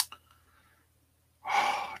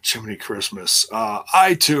 Chimney Christmas,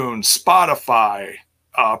 iTunes, Spotify,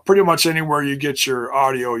 pretty much anywhere you get your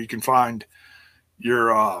audio, you can find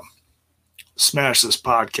your Smash This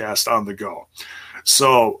Podcast on the go.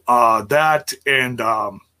 So that and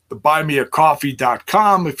the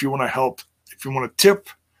buymeacoffee.com if you want to help, if you want to tip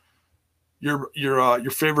your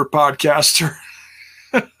favorite podcaster.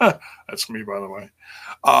 That's me, by the way.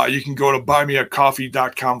 You can go to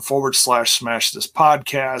buymeacoffee.com/Smash This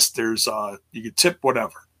Podcast. There's you can tip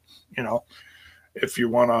whatever, if you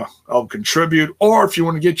want to help contribute, or if you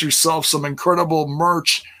want to get yourself some incredible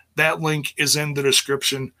merch, that link is in the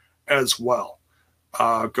description as well.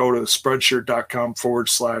 Go to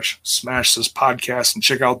spreadshirt.com/Smash This Podcast and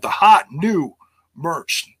check out the hot new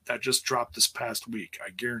merch that just dropped this past week. I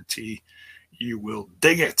guarantee you will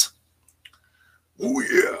dig it. Oh,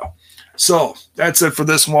 yeah. So that's it for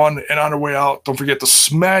this one. And on our way out, don't forget to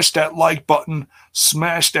smash that like button,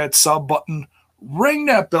 smash that sub button, ring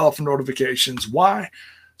that bell for notifications. Why?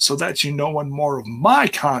 So that you know when more of my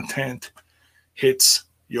content hits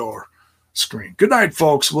your screen. Good night,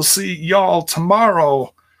 folks. We'll see y'all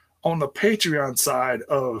tomorrow on the Patreon side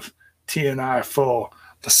of T and I for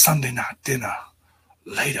the Sunday night dinner.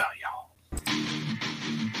 Later, y'all.